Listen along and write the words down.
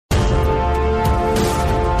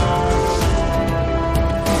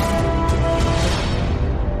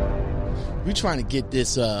We trying to get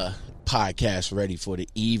this podcast ready for the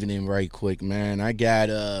evening right quick, man. I got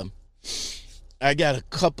a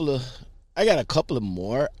couple of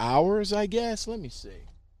more hours, I guess. Let me see.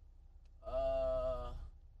 3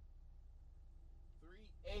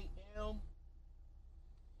 a.m.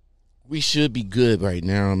 We should be good right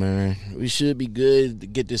now, man. We should be good to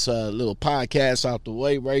get this little podcast out the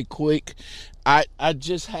way right quick. I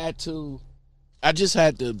just had to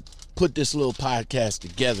put this little podcast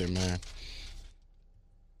together, man.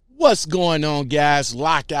 What's going on, guys?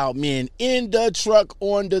 Lockout Men in the truck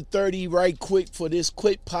on the 30 right quick for this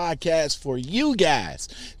quick podcast for you guys.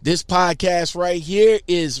 This podcast right here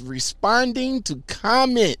is responding to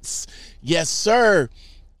comments. Yes, sir.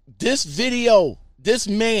 This video, this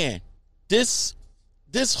man, this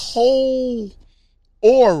whole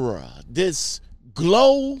aura, this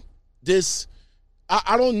glow, this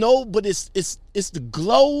I don't know, but it's the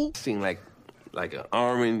glow. Seemed like an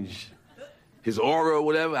orange. His aura or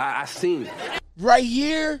whatever, I seen it. Right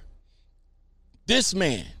here, this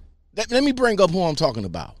man. Let me bring up who I'm talking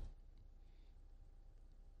about.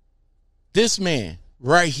 This man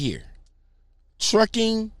right here.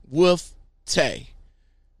 Trucking with Tay.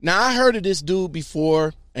 Now, I heard of this dude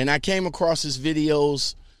before, and I came across his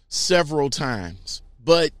videos several times.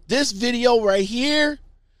 But this video right here,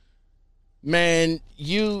 man,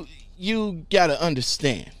 you got to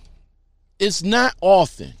understand. It's not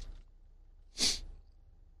often.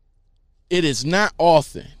 It is not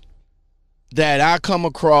often that I come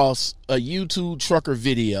across a YouTube trucker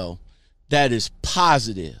video that is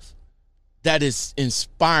positive, that is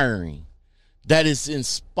inspiring, that is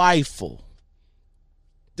insightful,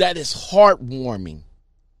 that is heartwarming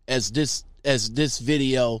as this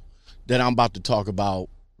video that I'm about to talk about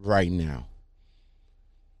right now.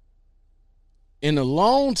 In a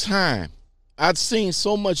long time, I've seen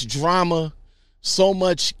so much drama, so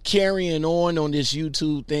much carrying on this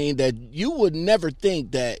YouTube thing that you would never think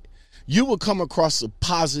that you would come across a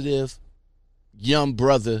positive young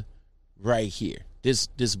brother right here. This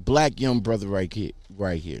black young brother right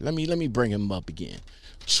here. Let me bring him up again.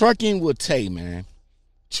 Trucking with Tay, man.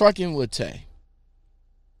 Trucking with Tay.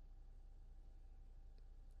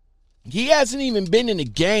 He hasn't even been in the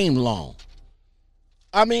game long.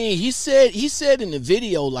 I mean, he said in the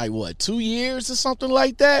video, like, what, 2 years or something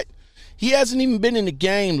like that? He hasn't even been in the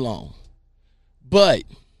game long. But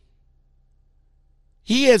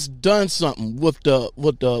he has done something with the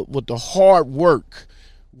hard work,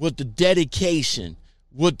 with the dedication,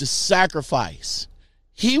 with the sacrifice.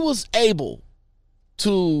 He was able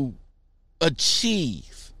to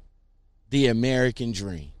achieve the American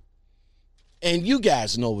dream. And you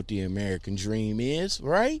guys know what the American dream is,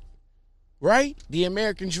 right? Right? The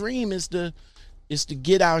American dream is to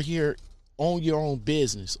get out here, own your own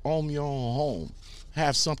business, own your own home,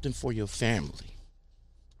 have something for your family.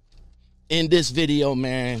 In this video,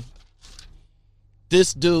 man,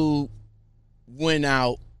 this dude went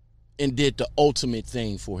out and did the ultimate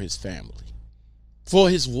thing for his family, for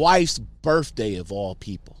his wife's birthday of all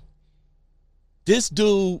people. This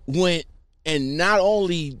dude went and not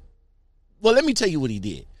only, well, let me tell you what he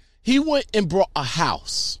did. He went and brought a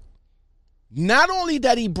house. Not only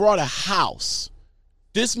that he brought a house,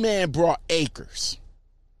 this man brought acres.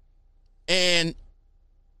 And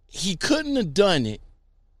he couldn't have done it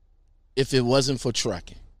if it wasn't for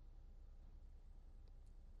trucking.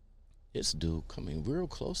 This dude coming real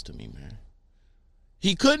close to me, man.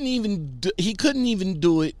 He couldn't even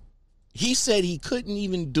do it. He said he couldn't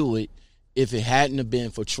even do it if it hadn't have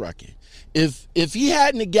been for trucking. If he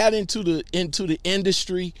hadn't have got into the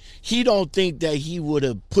industry, he don't think that he would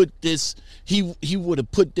have put this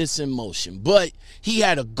in motion. But he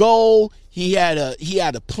had a goal, he had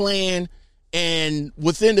a plan, and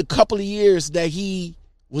within a couple of years that he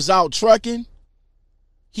was out trucking,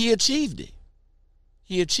 he achieved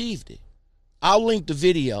it. I'll link the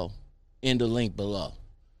video in the link below.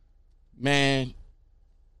 Man,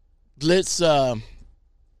 let's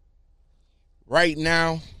right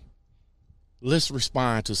now, let's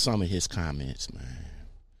respond to some of his comments, man.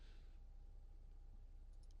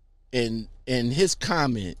 And his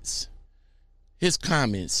comments is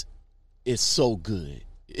so good.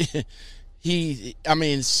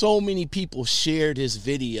 So many people shared his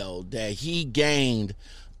video that he gained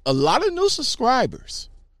a lot of new subscribers.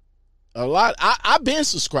 I've been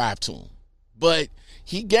subscribed to him, but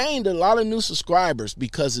he gained a lot of new subscribers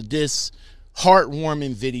because of this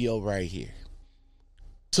heartwarming video right here.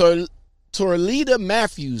 Torlita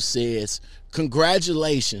Matthews says,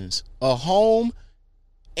 congratulations, a home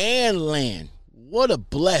and land. What a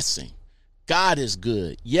blessing. God is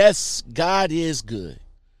good. Yes, God is good.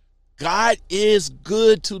 God is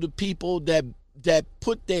good to the people that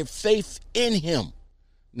put their faith in him.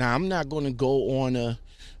 Now, I'm not going to go on a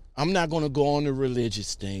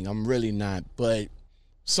religious thing. I'm really not. But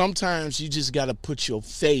sometimes you just got to put your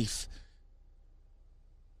faith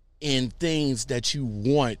in things that you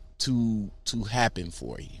want to happen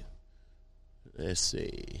for you. Let's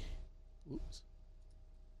see. Oops.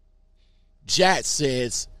 Jat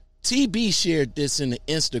says, TB shared this in the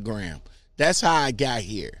Instagram. That's how I got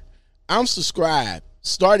here. I'm subscribed.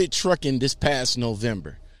 Started trucking this past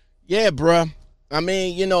November. Yeah, bruh. I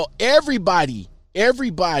mean, you know, everybody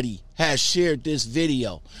has shared this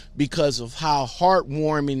video because of how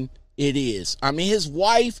heartwarming it is. I mean, his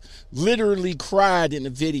wife literally cried in the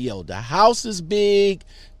video. The house is big.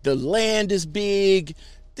 The land is big.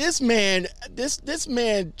 This man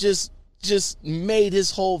just made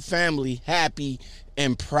his whole family happy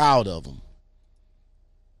and proud of him.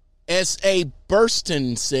 S.A.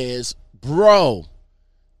 Burston says, bro,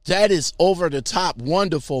 that is over the top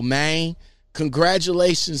wonderful, man.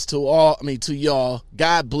 Congratulations to y'all.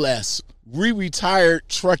 God bless. Retired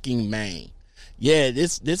trucking, man. Yeah,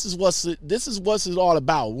 this is what's it all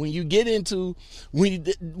about. When you get into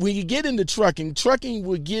trucking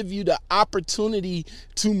will give you the opportunity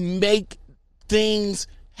to make things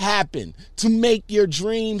happen, to make your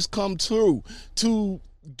dreams come true, to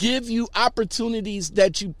give you opportunities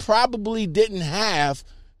that you probably didn't have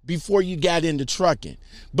before you got into trucking.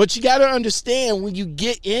 But you got to understand, when you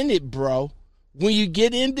get in it, bro, when you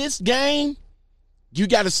get in this game, you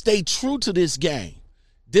got to stay true to this game.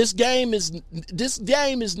 This game is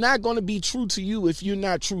not going to be true to you if you're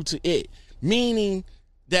not true to it. Meaning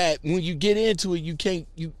that when you get into it, you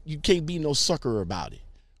can't be no sucker about it.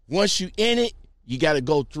 Once you in it, you got to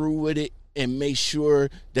go through with it and make sure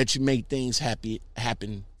that you make things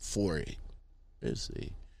happen for it. Let's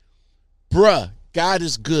see. Bruh, God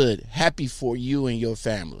is good. Happy for you and your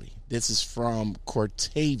family. This is from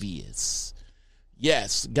Cortavius.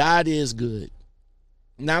 Yes, God is good.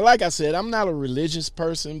 Now, like I said, I'm not a religious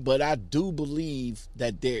person, but I do believe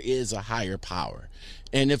that there is a higher power.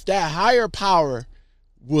 And if that higher power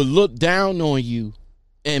will look down on you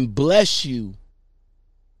and bless you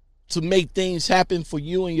to make things happen for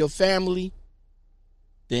you and your family,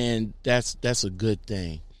 then that's a good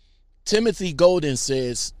thing. Timothy Golden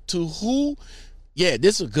says, this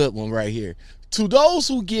is a good one right here. To those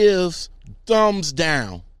who give thumbs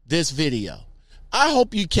down this video, I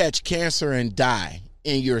hope you catch cancer and die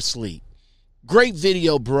in your sleep. Great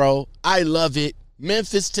video, bro. I love it.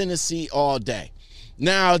 Memphis, Tennessee all day.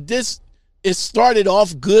 Now, it started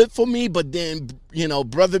off good for me, but then, you know,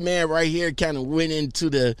 brother man right here kind of went into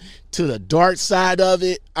the dark side of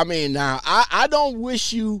it. I mean, now, I don't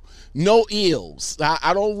wish you no ills.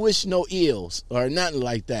 I don't wish no ills or nothing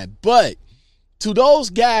like that. But to those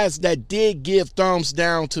guys that did give thumbs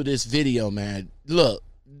down to this video, man, look,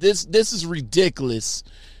 this is ridiculous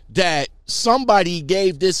that somebody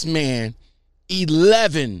gave this man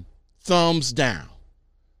 11 thumbs down.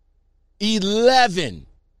 11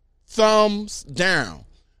 thumbs down.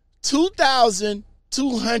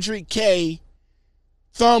 2,200K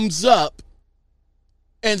thumbs up,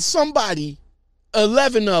 and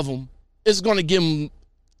 11 of them is going to give him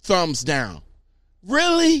thumbs down.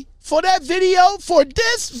 Really? For that video? For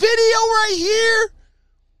this video right here?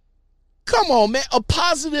 Come on, man. A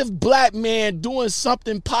positive black man doing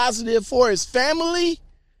something positive for his family?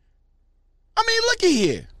 I mean, look at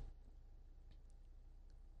here.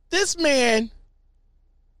 This man,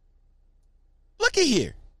 look at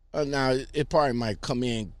here. Now, it probably might come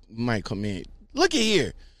in. Look at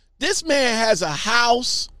here. This man has a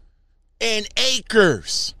house and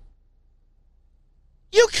acres.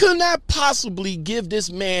 You could not possibly give this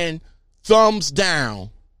man thumbs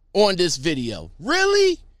down on this video.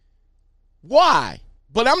 Really? Why?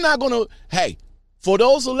 But I'm not going to, hey, for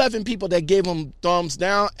those 11 people that gave him thumbs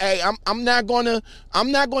down, hey, I'm not going to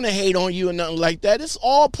hate on you or nothing like that. It's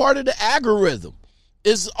all part of the algorithm.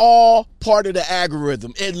 It's all part of the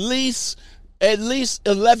algorithm. At least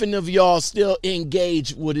 11 of y'all still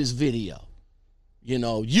engage with his video. You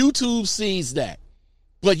know, YouTube sees that.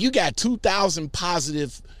 But you got 2,000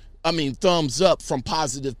 thumbs up from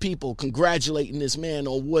positive people congratulating this man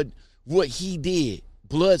on what he did.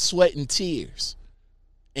 Blood, sweat, and tears.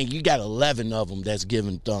 And you got 11 of them that's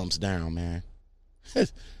giving thumbs down, man.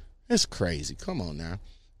 That's crazy. Come on now.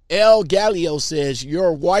 El Galileo says,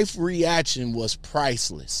 your wife's reaction was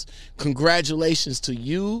priceless. Congratulations to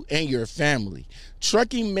you and your family.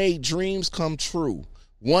 Trucking made dreams come true.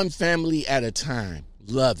 One family at a time.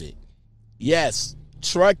 Love it. Yes,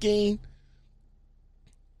 trucking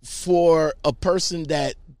for a person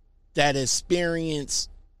that experienced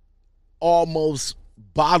almost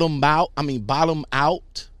bottom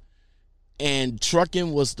out, and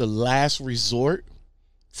trucking was the last resort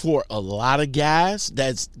for a lot of guys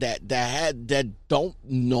that don't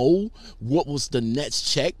know what was the next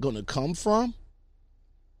check gonna come from.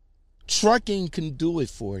 Trucking can do it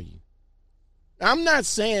for you. I'm not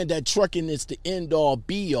saying that trucking is the end all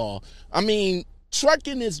be all. I mean,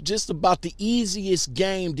 trucking is just about the easiest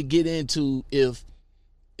game to get into if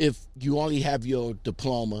you only have your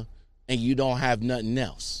diploma and you don't have nothing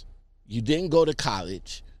else. You didn't go to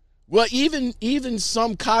college. Well, even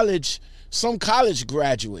some college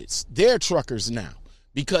graduates, they're truckers now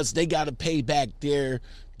because they got to pay back their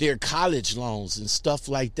college loans and stuff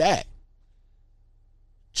like that.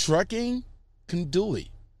 Trucking can do it.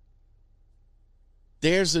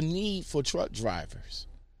 There's a need for truck drivers.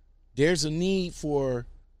 There's a need for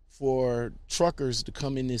truckers to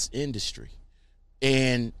come in this industry.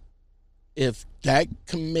 And if that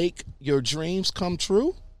can make your dreams come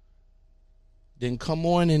true, then come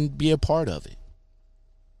on and be a part of it.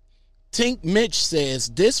 Tink Mitch says,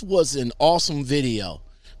 this was an awesome video.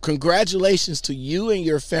 Congratulations to you and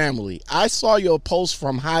your family. I saw your post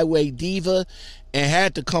from Highway Diva and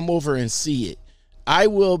had to come over and see it. I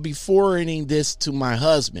will be forwarding this to my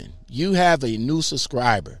husband. You have a new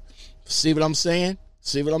subscriber. See what I'm saying?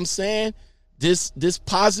 See what I'm saying? This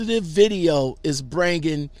positive video is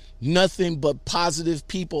bringing nothing but positive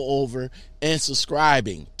people over and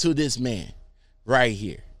subscribing to this man right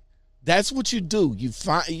here. That's what you do.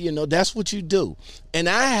 That's what you do. And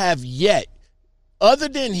I have yet, other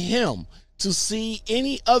than him, to see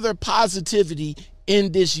any other positivity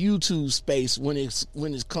in this YouTube space when it's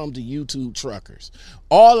come to YouTube truckers.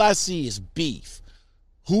 All I see is beef.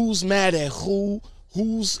 Who's mad at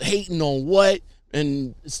who's hating on what,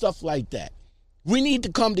 and stuff like that. We need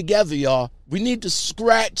to come together, y'all. We need to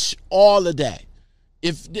scratch all of that.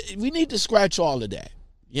 We need to scratch all of that.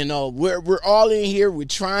 You know, we're all in here. We're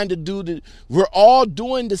trying to we're all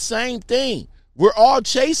doing the same thing. We're all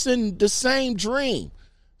chasing the same dream.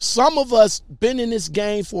 Some of us been in this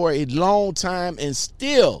game for a long time and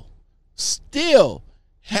still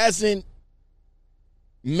hasn't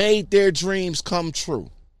made their dreams come true.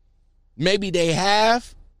 Maybe they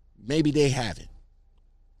have, maybe they haven't.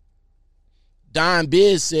 Don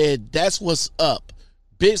Biz said, that's what's up.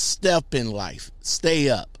 Big step in life. Stay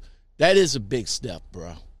up. That is a big step,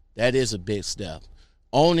 bro. That is a big step.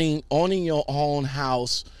 Owning your own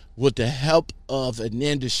house with the help of an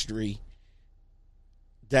industry,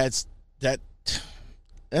 that's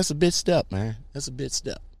a big step, man. That's a big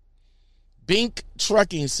step. Bink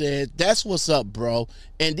Trucking said, that's what's up, bro.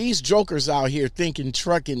 And these jokers out here thinking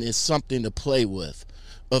trucking is something to play with.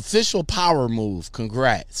 Official power move.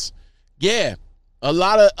 Congrats. Yeah, a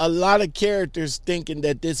lot of characters thinking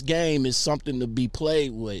that this game is something to be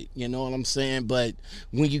played with. You know what I'm saying? But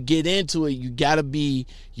when you get into it, you gotta be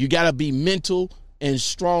mental and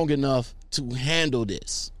strong enough to handle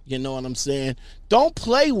this. You know what I'm saying? Don't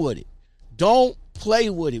play with it. Don't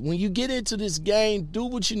play with it. When you get into this game, do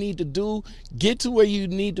what you need to do. Get to where you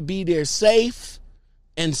need to be there safe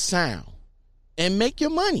and sound. And make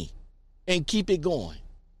your money. And keep it going.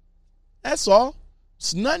 That's all.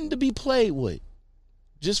 It's nothing to be played with.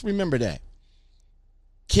 Just remember that.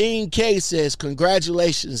 King K says,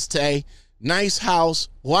 congratulations, Tay. Nice house.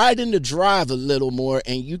 Widen the drive a little more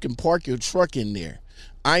and you can park your truck in there.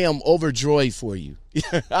 I am overjoyed for you.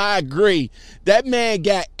 I agree. That man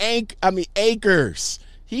got acres.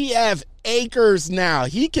 He have acres now.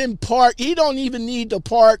 He can park. He don't even need to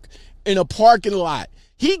park in a parking lot.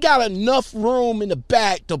 He got enough room in the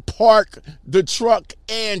back to park the truck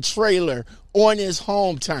and trailer on his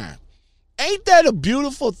home time. Ain't that a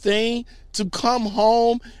beautiful thing to come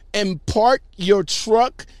home and park your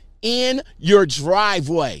truck in your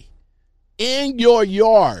driveway, in your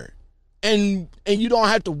yard, and you don't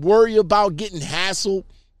have to worry about getting hassled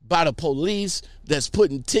by the police that's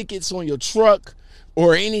putting tickets on your truck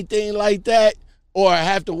or anything like that, or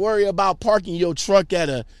have to worry about parking your truck at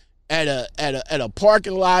a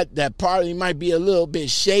parking lot that probably might be a little bit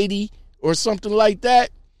shady or something like that.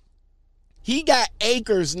 He got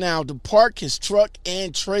acres now to park his truck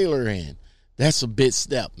and trailer in. That's a big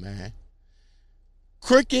step, man.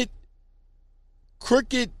 Crooked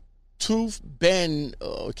Tooth Ben.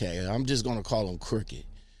 Okay, I'm just gonna call him Crooked.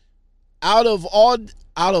 Out of all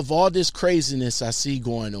this craziness I see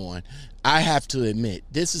going on, I have to admit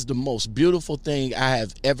this is the most beautiful thing I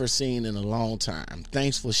have ever seen in a long time.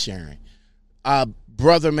 Thanks for sharing,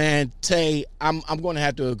 brother, man. Tay, I'm gonna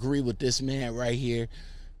have to agree with this man right here.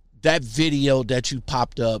 That video that you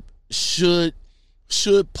popped up should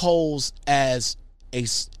pose as a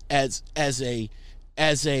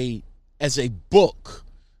as a book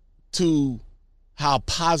to how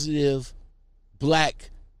positive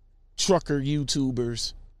black trucker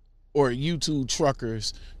YouTubers or YouTube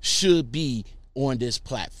truckers should be on this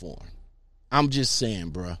platform. I'm just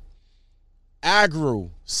saying, bruh.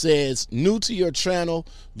 Agro says, new to your channel,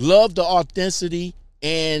 love the authenticity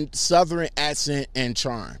and Southern accent and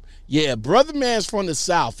charm. Yeah, brother man's from the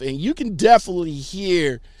South, and you can definitely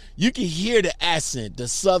hear the accent, the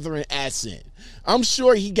Southern accent. I'm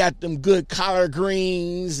sure he got them good collard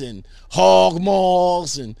greens and hog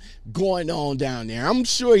maws and going on down there. I'm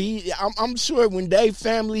sure when they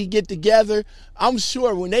family get together, I'm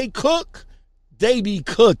sure when they cook, they be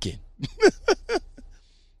cooking.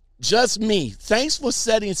 Just me. Thanks for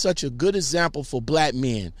setting such a good example for black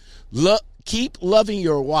men. Keep loving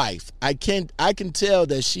your wife. I can tell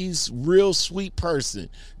that she's a real sweet person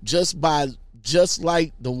just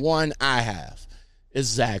like the one I have.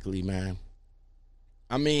 Exactly, man.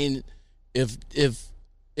 I mean, if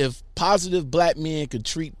positive black men could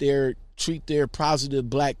treat their positive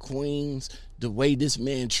black queens the way this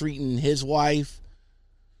man treating his wife,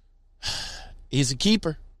 he's a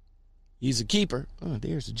keeper. He's a keeper. Oh,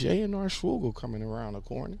 there's J&R Schwugel coming around the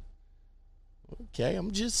corner. Okay,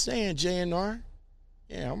 I'm just saying, J&R.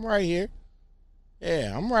 Yeah, I'm right here.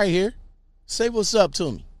 Yeah, I'm right here. Say what's up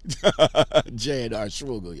to me. J&R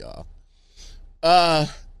Schwugel, y'all.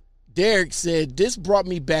 Derek said, this brought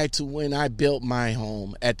me back to when I built my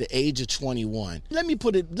home at the age of 21. Let me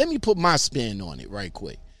put my spin on it right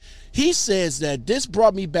quick. He says that this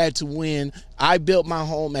brought me back to when I built my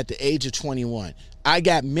home at the age of 21. I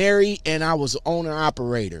got married and I was an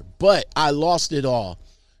owner-operator, but I lost it all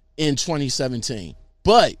in 2017.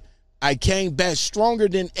 But I came back stronger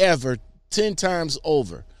than ever, 10 times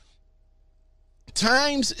over.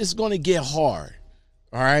 Times is going to get hard,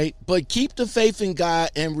 all right? But keep the faith in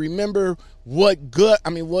God and remember what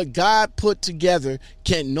God put together,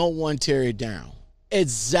 can no one tear it down.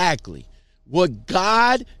 Exactly. What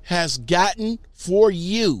God has gotten for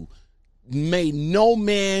you, may no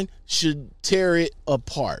man should tear it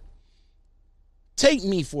apart. Take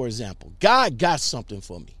me, for example. God got something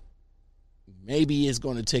for me. Maybe it's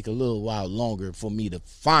going to take a little while longer for me to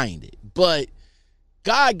find it, but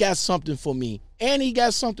God got something for me, and he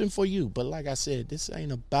got something for you. But like I said, this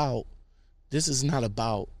is not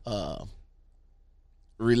about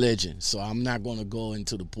religion, so I'm not going to go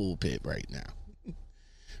into the pulpit right now.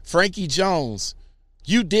 Frankie Jones,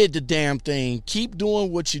 you did the damn thing. Keep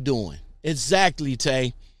doing what you're doing. Exactly,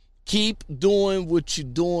 Tay. Keep doing what you're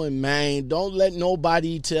doing, man. Don't let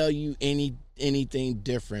nobody tell you anything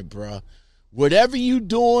different, bruh. Whatever you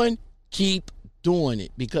doing, keep doing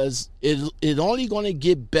it, because it only going to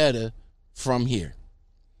get better from here.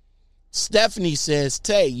 Stephanie says,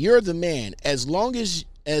 Tay, you're the man. As long as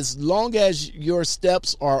your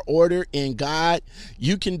steps are ordered in God,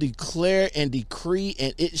 you can declare and decree,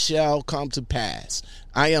 and it shall come to pass.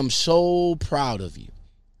 I am so proud of you.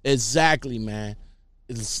 Exactly, man.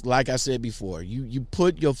 It's like I said before, you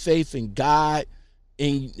put your faith in God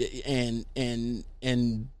and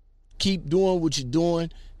keep doing what you're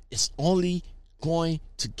doing. It's only going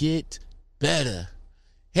to get better.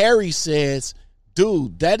 Harry says,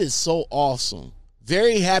 dude, that is so awesome.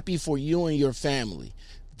 Very happy for you and your family.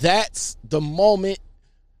 That's the moment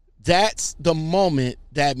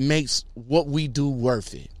that makes what we do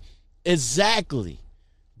worth it. Exactly.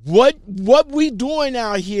 What we doing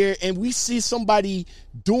out here, and we see somebody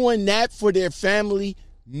doing that for their family,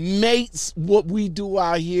 makes what we do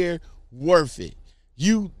out here worth it.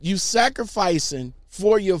 You sacrificing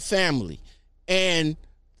for your family, and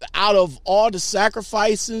out of all the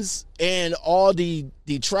sacrifices and all the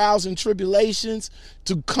trials and tribulations,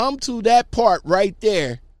 to come to that part right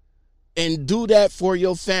there and do that for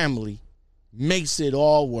your family makes it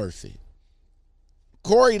all worth it.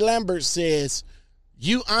 Corey Lambert says,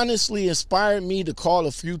 you honestly inspired me to call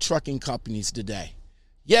a few trucking companies today.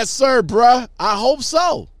 Yes, sir, bruh. I hope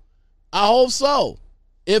so. I hope so.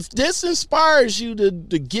 If this inspires you to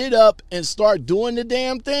get up and start doing the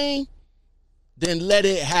damn thing, then let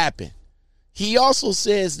it happen. He also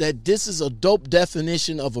says that this is a dope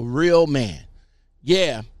definition of a real man.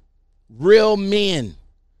 Yeah, real men.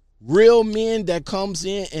 Real men that comes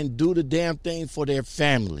in and do the damn thing for their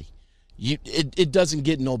family. It doesn't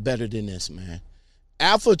get no better than this, man.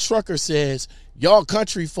 Alpha Trucker says, y'all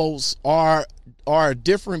country folks are a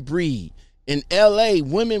different breed. In LA,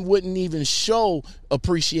 women wouldn't even show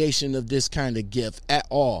appreciation of this kind of gift at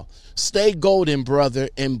all. Stay golden, brother,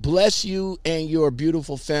 and bless you and your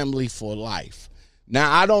beautiful family for life.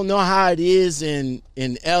 Now, I don't know how it is in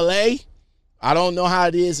LA, I don't know how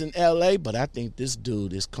it is in LA, but I think this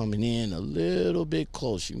dude is coming in a little bit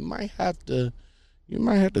close. You might have to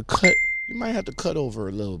cut over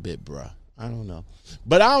a little bit, bruh. I don't know.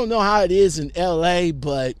 But I don't know how it is in LA,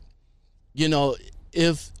 but you know,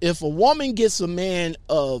 if a woman gets a man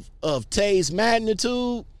of Tay's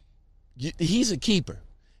magnitude, he's a keeper.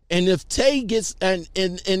 And if Tay gets and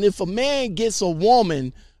if a man gets a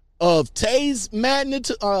woman of Tay's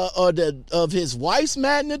magnitude of his wife's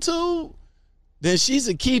magnitude, then she's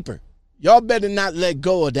a keeper. Y'all better not let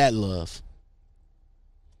go of that love.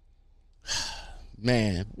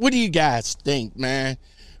 Man, what do you guys think, man?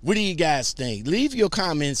 What do you guys think? Leave your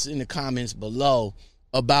comments in the comments below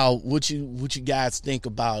about what you guys think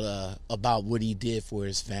about what he did for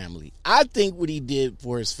his family. I think what he did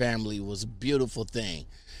for his family was a beautiful thing.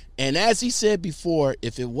 And as he said before,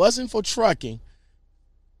 if it wasn't for trucking,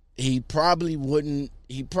 he probably wouldn't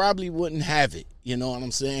have it. You know what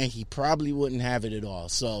I'm saying? He probably wouldn't have it at all.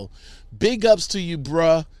 So big ups to you,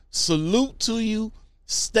 bruh. Salute to you.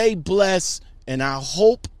 Stay blessed. And I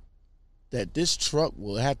hope that this truck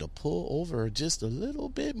will have to pull over just a little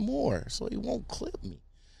bit more so he won't clip me.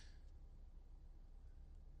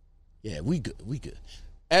 Yeah, we good.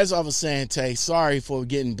 As I was saying, Tay, sorry for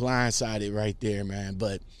getting blindsided right there, man.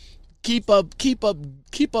 But keep up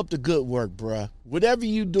the good work, bruh. Whatever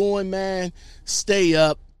you doing, man, stay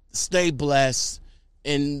up, stay blessed,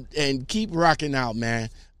 and keep rocking out, man.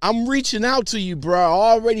 I'm reaching out to you, bro.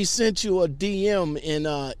 I already sent you a DM in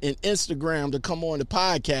Instagram to come on the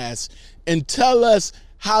podcast and tell us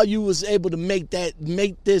how you was able to make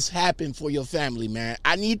this happen for your family, man.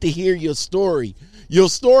 I need to hear your story. Your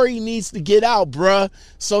story needs to get out, bruh.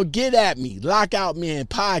 So get at me,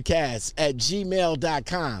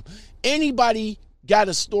 lockoutmanpodcast@gmail.com. Anybody got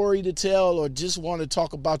a story to tell or just want to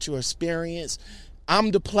talk about your experience, I'm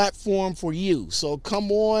the platform for you. So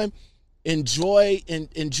come on. Enjoy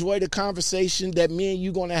the conversation that me and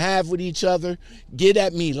you gonna have with each other. Get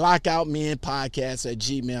at me,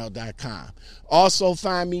 lockoutmanpodcast@gmail.com. Also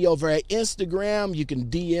find me over at Instagram. You can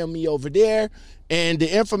DM me over there, and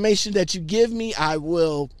the information that you give me, I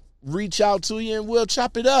will reach out to you and we'll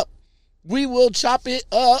chop it up. We will chop it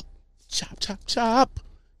up. Chop, chop, chop.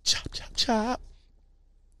 Chop, chop, chop.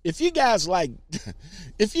 If you guys like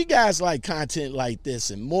content like this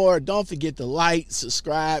and more, don't forget to like,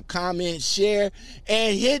 subscribe, comment, share,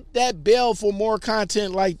 and hit that bell for more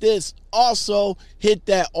content like this. Also, hit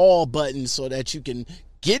that all button so that you can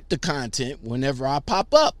get the content whenever I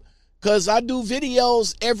pop up. Because I do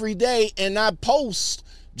videos every day and I post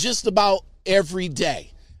just about every day.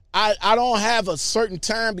 I don't have a certain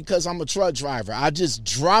time because I'm a truck driver. I just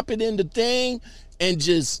drop it in the thing and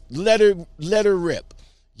just let her rip.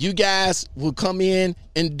 You guys will come in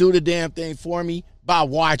and do the damn thing for me by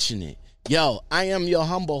watching it. Yo, I am your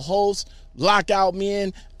humble host, Lockout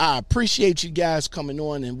Man. I appreciate you guys coming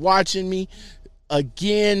on and watching me.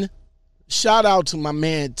 Again, shout out to my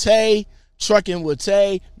man Tay, Trucking with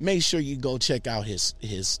Tay. Make sure you go check out his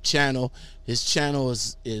channel. His channel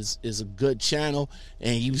is a good channel,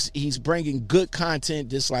 and he's bringing good content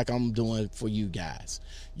just like I'm doing for you guys.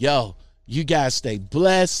 Yo, you guys stay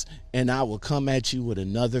blessed, and I will come at you with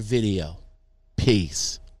another video.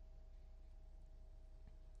 Peace.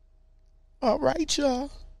 All right, y'all.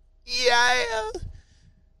 Yeah.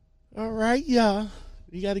 All right, y'all.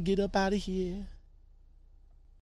 We got to get up out of here.